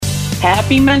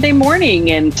Happy Monday morning,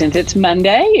 and since it's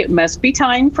Monday, it must be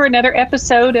time for another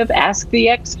episode of Ask the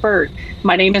Expert.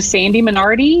 My name is Sandy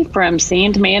Minardi from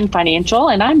Sandman Financial,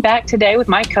 and I'm back today with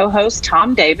my co-host,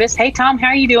 Tom Davis. Hey, Tom, how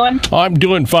are you doing? I'm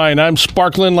doing fine. I'm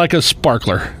sparkling like a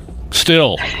sparkler.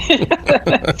 Still.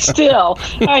 Still.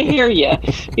 I hear you.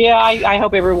 Yeah, I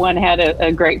hope everyone had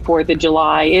a great 4th of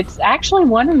July. It's actually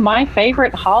one of my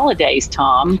favorite holidays,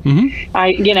 Tom. Mm-hmm.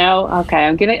 I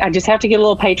just have to get a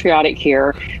little patriotic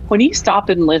here. When you stop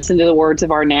and listen to the words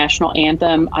of our national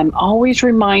anthem, I'm always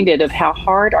reminded of how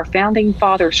hard our founding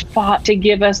fathers fought to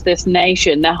give us this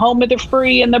nation, the home of the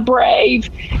free and the brave.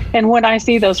 And when I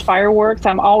see those fireworks,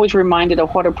 I'm always reminded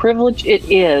of what a privilege it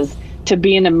is to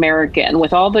be an American.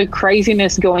 With all the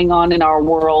craziness going on in our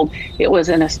world, it was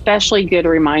an especially good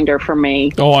reminder for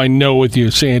me. Oh, I know with you,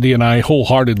 Sandy, and I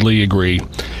wholeheartedly agree.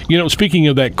 You know, speaking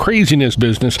of that craziness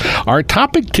business, our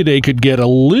topic today could get a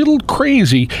little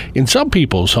crazy in some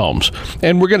people's homes,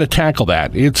 and we're going to tackle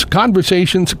that. It's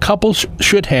conversations couples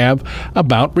should have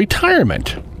about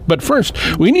retirement. But first,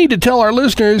 we need to tell our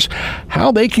listeners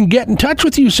how they can get in touch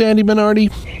with you, Sandy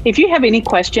Minardi. If you have any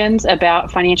questions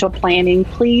about financial planning,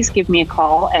 please give me a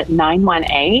call at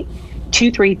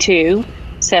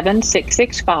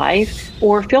 918-232-7665,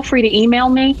 or feel free to email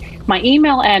me. My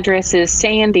email address is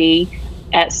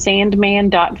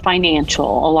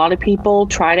sandy@sandman.financial. A lot of people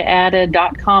try to add a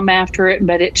 .com after it,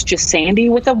 but it's just Sandy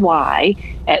with a Y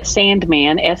at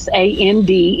Sandman,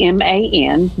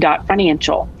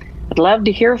 SANDMAN.financial. I'd love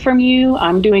to hear from you.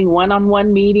 I'm doing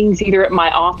one-on-one meetings either at my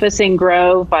office in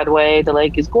Grove. By the way, the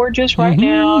lake is gorgeous right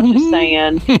now. Just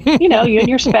saying, you and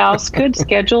your spouse could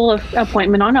schedule an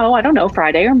appointment on,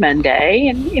 Friday or Monday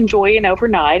and enjoy an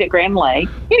overnight at Grand Lake.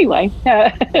 Anyway,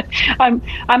 I'm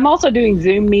also doing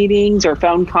Zoom meetings or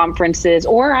phone conferences,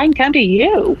 or I can come to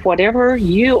you, whatever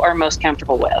you are most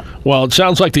comfortable with. Well, it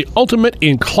sounds like the ultimate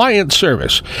in client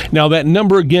service. Now, that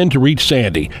number again to reach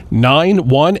Sandy,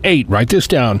 918, write this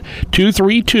down,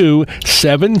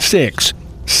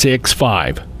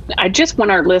 232-7665. I just want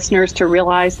our listeners to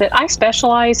realize that I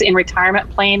specialize in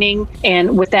retirement planning,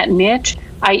 and with that niche,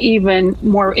 I even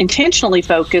more intentionally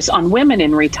focus on women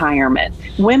in retirement.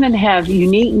 Women have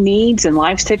unique needs and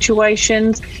life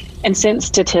situations, and since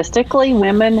statistically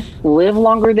women live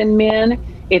longer than men,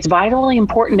 it's vitally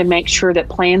important to make sure that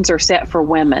plans are set for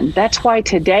women. That's why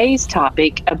today's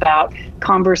topic about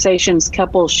conversations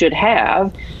couples should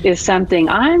have is something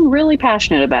I'm really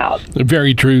passionate about.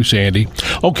 Very true, Sandy.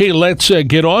 Okay, let's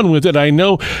get on with it. I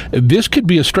know this could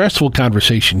be a stressful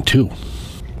conversation, too.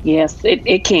 Yes,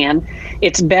 it can.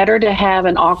 It's better to have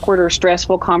an awkward or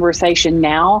stressful conversation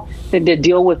now than to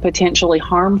deal with potentially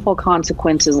harmful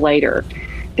consequences later.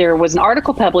 There was an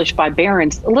article published by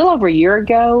Barron's a little over a year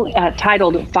ago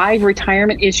titled 5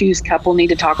 Retirement Issues Couple Need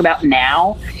to Talk About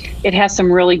Now. It has some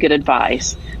really good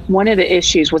advice. One of the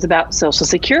issues was about Social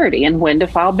Security and when to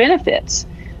file benefits.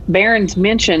 Barron's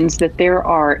mentions that there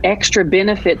are extra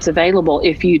benefits available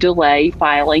if you delay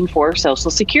filing for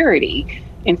Social Security.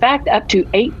 In fact, up to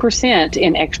 8%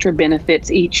 in extra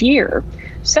benefits each year.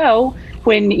 So,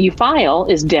 when you file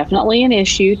is definitely an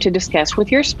issue to discuss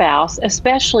with your spouse,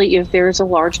 especially if there's a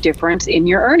large difference in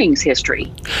your earnings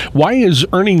history. Why is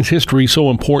earnings history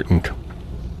so important?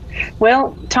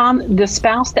 Well, Tom, the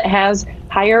spouse that has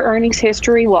higher earnings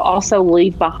history will also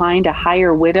leave behind a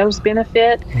higher widow's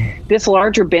benefit. This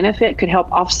larger benefit could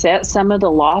help offset some of the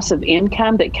loss of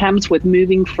income that comes with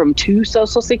moving from 2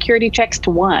 Social Security checks to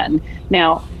 1.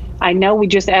 Now, I know we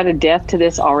just added death to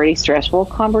this already stressful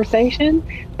conversation,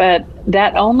 but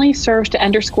that only serves to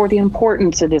underscore the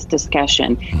importance of this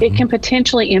discussion. It can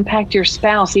potentially impact your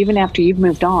spouse even after you've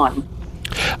moved on.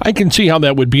 I can see how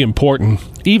that would be important,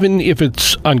 even if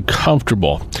it's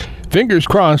uncomfortable. Fingers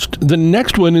crossed, the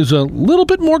next one is a little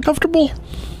bit more comfortable.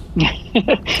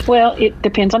 Well, it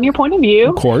depends on your point of view.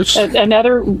 Of course.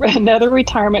 Another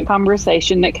retirement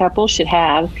conversation that couples should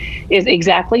have is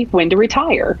exactly when to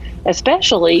retire,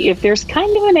 especially if there's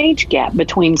kind of an age gap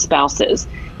between spouses.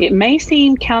 It may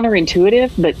seem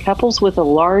counterintuitive, but couples with a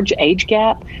large age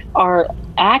gap are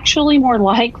actually more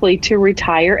likely to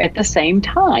retire at the same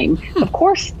time. Of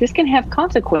course, this can have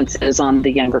consequences on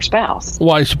the younger spouse.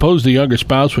 Well, I suppose the younger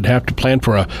spouse would have to plan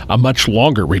for a much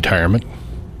longer retirement.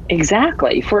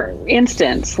 Exactly. For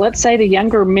instance, let's say the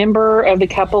younger member of the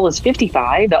couple is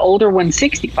 55, the older one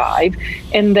 65,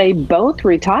 and they both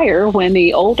retire when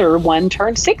the older one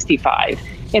turns 65.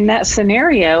 In that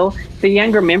scenario, the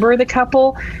younger member of the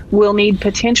couple will need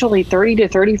potentially 30 to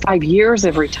 35 years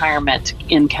of retirement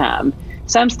income.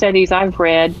 Some studies I've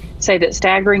read say that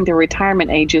staggering the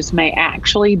retirement ages may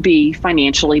actually be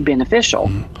financially beneficial.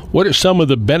 What are some of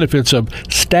the benefits of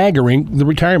staggering the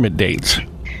retirement dates?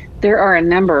 There are a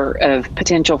number of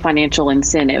potential financial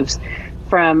incentives,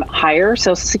 from higher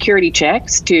Social Security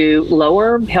checks to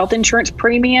lower health insurance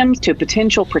premiums to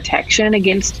potential protection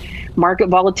against market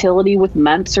volatility with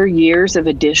months or years of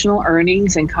additional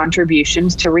earnings and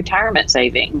contributions to retirement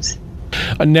savings.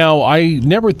 Now, I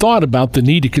never thought about the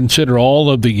need to consider all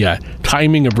of the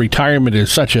timing of retirement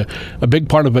as such a big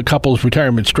part of a couple's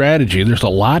retirement strategy. There's a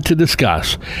lot to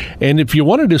discuss. And if you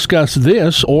want to discuss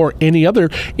this or any other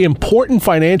important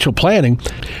financial planning,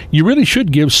 you really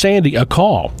should give Sandy a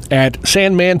call at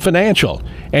Sandman Financial.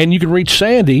 And you can reach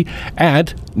Sandy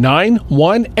at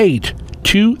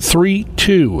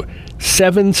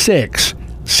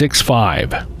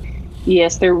 918-232-7665.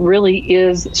 Yes, there really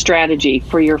is strategy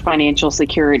for your financial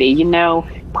security. You know,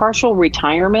 partial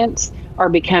retirements are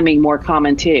becoming more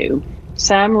common too.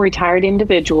 Some retired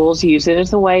individuals use it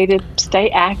as a way to stay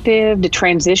active, to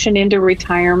transition into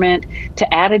retirement,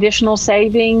 to add additional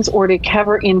savings, or to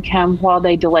cover income while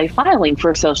they delay filing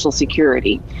for Social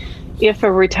Security. If a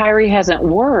retiree hasn't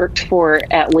worked for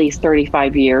at least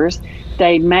 35 years,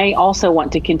 they may also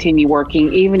want to continue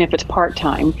working, even if it's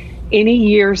part-time. Any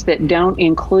years that don't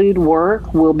include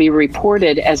work will be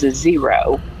reported as a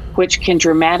zero, which can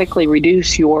dramatically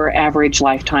reduce your average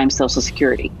lifetime Social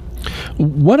Security.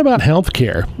 What about health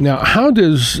care? Now, how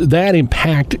does that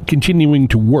impact continuing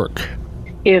to work?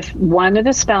 If one of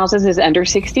the spouses is under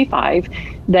 65,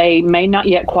 they may not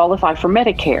yet qualify for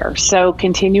Medicare, so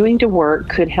continuing to work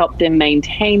could help them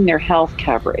maintain their health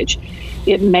coverage.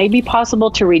 It may be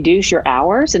possible to reduce your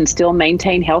hours and still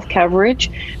maintain health coverage,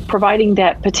 providing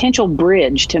that potential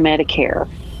bridge to Medicare.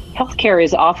 Healthcare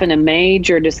is often a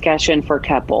major discussion for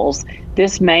couples.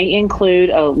 This may include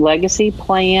a legacy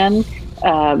plan,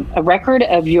 a record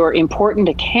of your important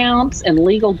accounts and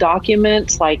legal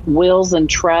documents like wills and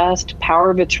trust, power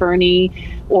of attorney,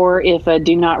 or if a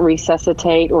do not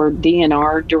resuscitate or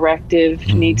DNR directive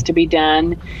needs to be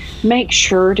done. Make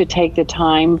sure to take the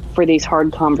time for these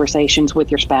hard conversations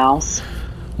with your spouse.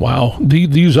 Wow,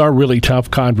 these are really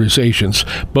tough conversations,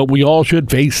 but we all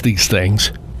should face these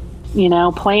things. You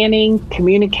know, planning,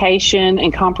 communication,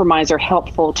 and compromise are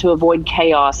helpful to avoid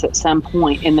chaos at some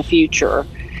point in the future.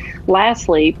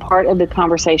 Lastly, part of the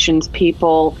conversations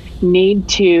people need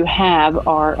to have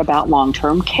are about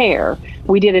long-term care.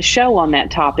 We did a show on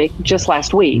that topic just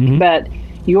last week, but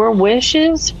your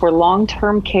wishes for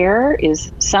long-term care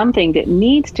is something that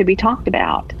needs to be talked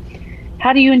about.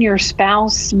 How do you and your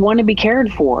spouse want to be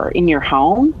cared for? In your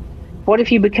home? What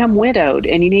if you become widowed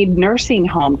and you need nursing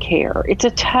home care? It's a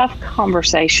tough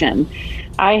conversation.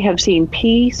 I have seen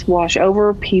peace wash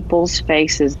over people's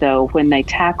faces, though, when they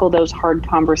tackle those hard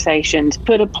conversations,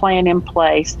 put a plan in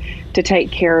place to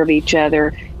take care of each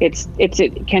other. It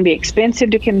can be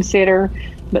expensive to consider,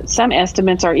 but some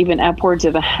estimates are even upwards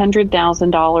of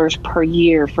 $100,000 per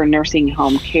year for nursing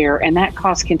home care, and that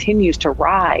cost continues to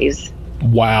rise.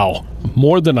 Wow,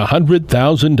 more than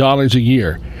 $100,000 a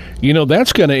year. You know,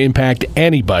 that's going to impact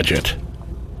any budget.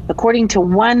 According to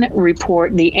one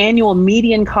report, the annual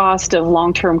median cost of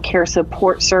long-term care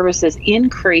support services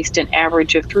increased an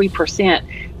average of 3%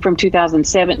 from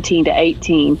 2017 to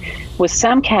 18, with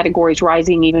some categories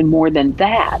rising even more than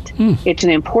that. It's an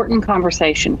important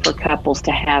conversation for couples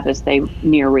to have as they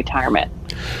near retirement.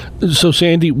 So,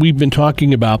 Sandy, we've been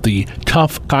talking about the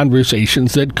tough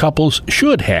conversations that couples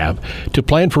should have to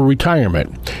plan for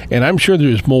retirement, and I'm sure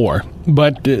there's more,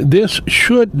 but this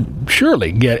should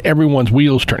surely get everyone's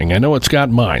wheels turning. I know it's got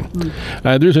mine.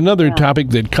 There's another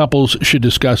topic that couples should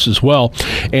discuss as well,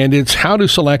 and it's how to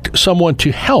select someone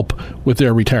to help with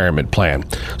their retirement plan.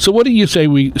 So what do you say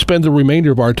we spend the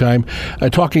remainder of our time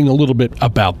talking a little bit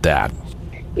about that?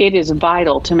 It is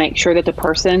vital to make sure that the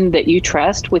person that you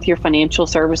trust with your financial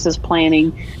services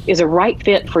planning is a right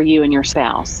fit for you and your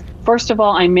spouse. First of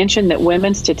all, I mentioned that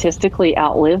women statistically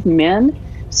outlive men,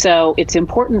 so it's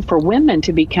important for women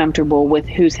to be comfortable with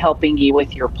who's helping you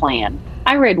with your plan.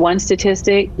 I read one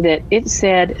statistic that it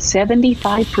said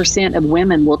 75% of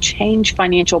women will change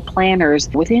financial planners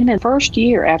within the first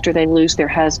year after they lose their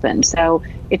husband. So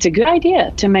it's a good idea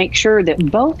to make sure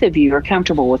that both of you are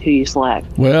comfortable with who you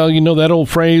select. Well, you know that old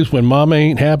phrase, when mama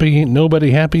ain't happy, ain't nobody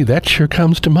happy, that sure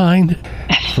comes to mind.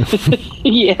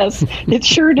 Yes, it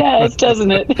sure does,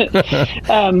 doesn't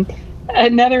it?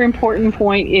 Another important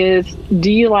point is,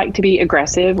 do you like to be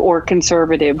aggressive or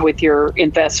conservative with your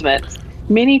investments?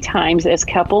 Many times as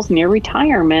couples near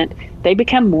retirement, they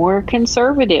become more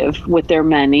conservative with their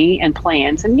money and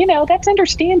plans. And, that's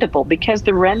understandable because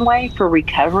the runway for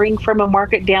recovering from a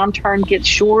market downturn gets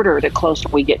shorter the closer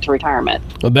we get to retirement.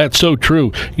 Well, that's so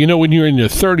true. When you're in your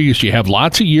 30s, you have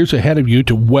lots of years ahead of you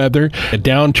to weather a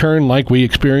downturn like we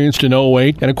experienced in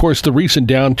 2008. And, of course, the recent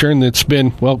downturn that's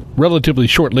been, relatively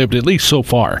short-lived, at least so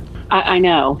far. I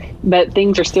know, but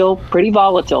things are still pretty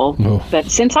volatile. Oh. But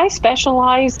since I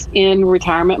specialize in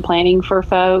retirement planning for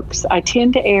folks, I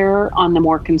tend to err on the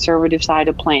more conservative side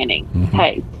of planning. Mm-hmm.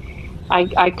 Hey,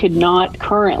 I could not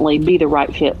currently be the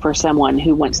right fit for someone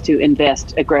who wants to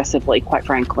invest aggressively, quite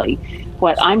frankly.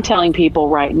 What I'm telling people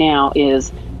right now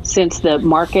is, since the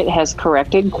market has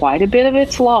corrected quite a bit of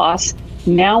its loss,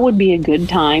 now would be a good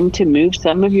time to move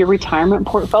some of your retirement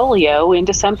portfolio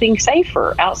into something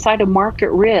safer outside of market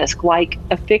risk, like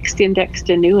a fixed indexed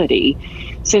annuity.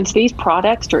 Since these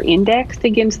products are indexed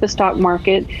against the stock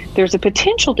market, there's a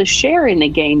potential to share in the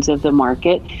gains of the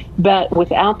market, but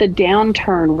without the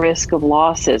downturn risk of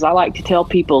losses. I like to tell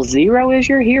people zero is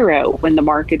your hero when the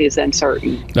market is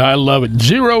uncertain. I love it.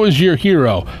 Zero is your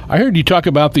hero. I heard you talk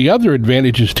about the other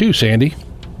advantages too, Sandy.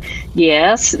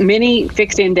 Yes, many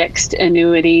fixed indexed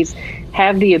annuities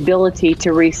have the ability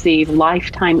to receive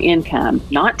lifetime income,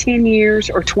 not 10 years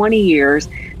or 20 years,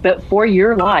 but for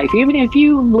your life, even if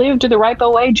you live to the ripe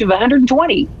old age of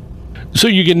 120. So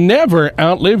you can never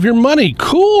outlive your money.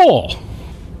 Cool.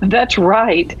 That's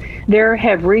right. There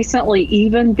have recently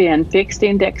even been fixed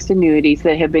indexed annuities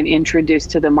that have been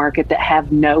introduced to the market that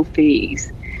have no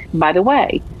fees. By the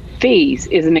way, fees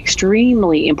is an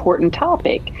extremely important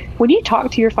topic. When you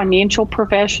talk to your financial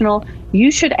professional,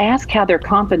 you should ask how they're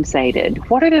compensated.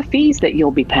 What are the fees that you'll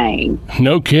be paying?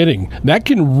 No kidding. That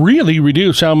can really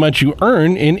reduce how much you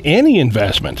earn in any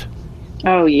investment.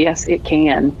 Oh, yes, it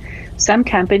can. Some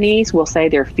companies will say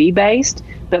they're fee-based,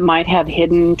 but might have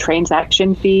hidden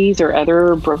transaction fees or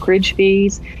other brokerage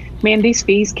fees. Man, these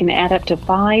fees can add up to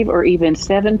 5 or even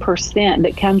 7%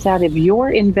 that comes out of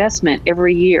your investment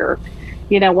every year.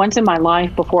 Once in my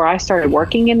life before I started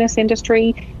working in this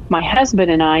industry, my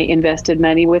husband and I invested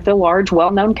money with a large,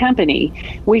 well-known company.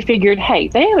 We figured, hey,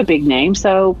 they have a big name,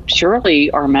 so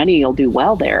surely our money will do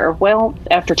well there. Well,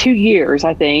 after 2 years,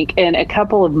 I think, and a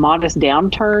couple of modest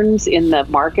downturns in the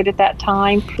market at that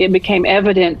time, it became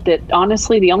evident that,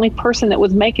 honestly, the only person that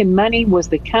was making money was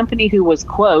the company who was,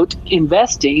 quote,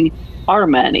 investing our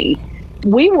money.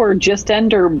 We were just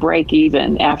under break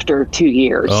even after 2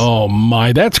 years. Oh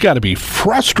my, that's got to be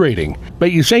frustrating.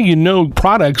 But you say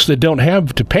products that don't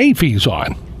have to pay fees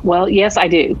on. Well, yes, I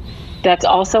do. That's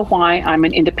also why I'm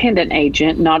an independent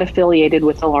agent, not affiliated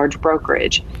with a large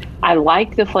brokerage. I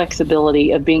like the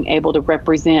flexibility of being able to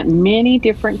represent many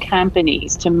different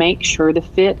companies to make sure the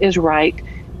fit is right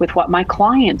with what my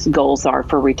clients' goals are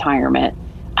for retirement.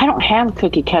 I don't have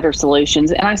cookie cutter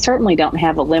solutions, and I certainly don't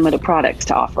have a limit of products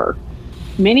to offer.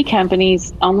 Many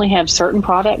companies only have certain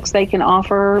products they can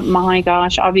offer. My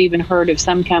gosh, I've even heard of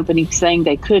some companies saying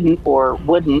they couldn't or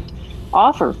wouldn't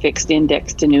offer fixed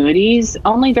indexed annuities,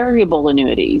 only variable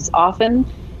annuities. Often,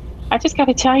 I just got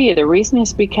to tell you, the reason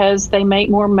is because they make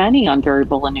more money on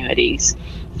variable annuities.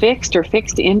 Fixed or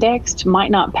fixed indexed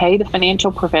might not pay the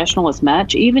financial professional as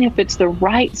much, even if it's the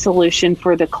right solution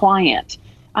for the client.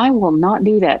 I will not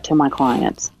do that to my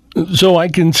clients. So I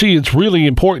can see it's really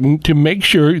important to make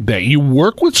sure that you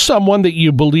work with someone that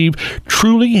you believe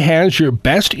truly has your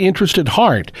best interest at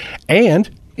heart and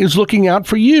is looking out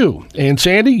for you. And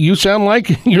Sandy, you sound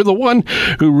like you're the one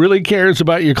who really cares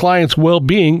about your clients'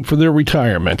 well-being for their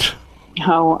retirement.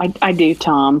 Oh, I do,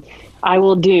 Tom. I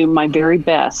will do my very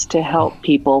best to help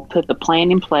people put the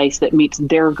plan in place that meets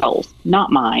their goals,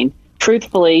 not mine.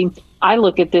 Truthfully, I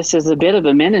look at this as a bit of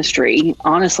a ministry.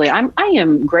 Honestly, I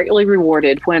am greatly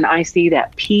rewarded when I see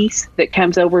that peace that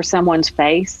comes over someone's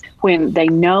face when they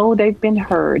know they've been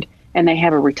heard and they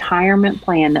have a retirement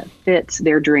plan that fits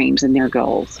their dreams and their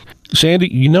goals.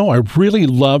 Sandy, I really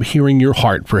love hearing your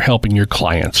heart for helping your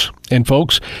clients. And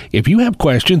folks, if you have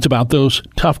questions about those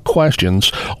tough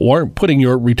questions or putting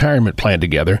your retirement plan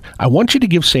together, I want you to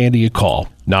give Sandy a call,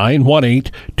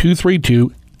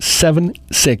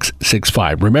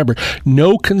 918-232-7665. Remember,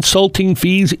 no consulting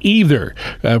fees either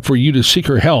for you to seek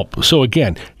her help. So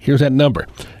again, here's that number,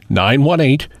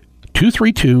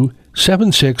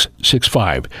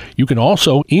 918-232-7665. You can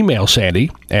also email Sandy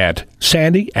at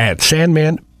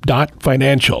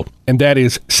sandy@sandman.financial. And that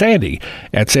is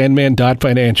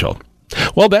sandy@sandman.financial.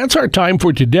 Well, that's our time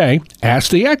for today.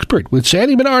 Ask the Expert with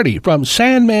Sandy Minardi from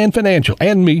Sandman Financial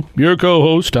and me, your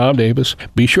co-host, Tom Davis.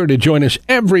 Be sure to join us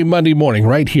every Monday morning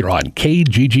right here on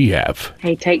KGGF.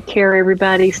 Hey, take care,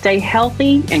 everybody. Stay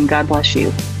healthy, and God bless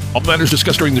you. All matters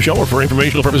discussed during the show are for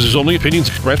informational purposes only. Opinions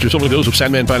expressed are solely those of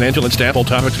Sandman Financial and staff. All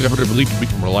topics covered are believed to be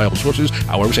from reliable sources.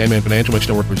 However, Sandman Financial makes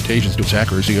no representations to its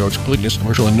accuracy or its completeness.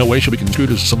 Commercial in no way shall be construed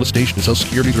as a solicitation to sell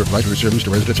securities or advisory service to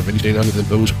residents of any state other than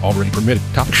those already permitted.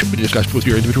 Topics should be discussed with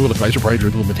your individual advisor prior to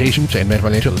implementation. Sandman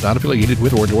Financial is not affiliated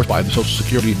with or endorsed by the Social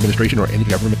Security Administration or any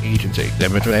government agency.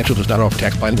 Sandman Financial does not offer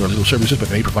tax planning or legal services,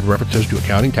 but may provide references to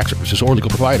accounting, tax services, or legal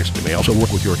providers. They may also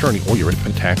work with your attorney or your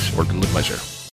independent tax or legal advisor.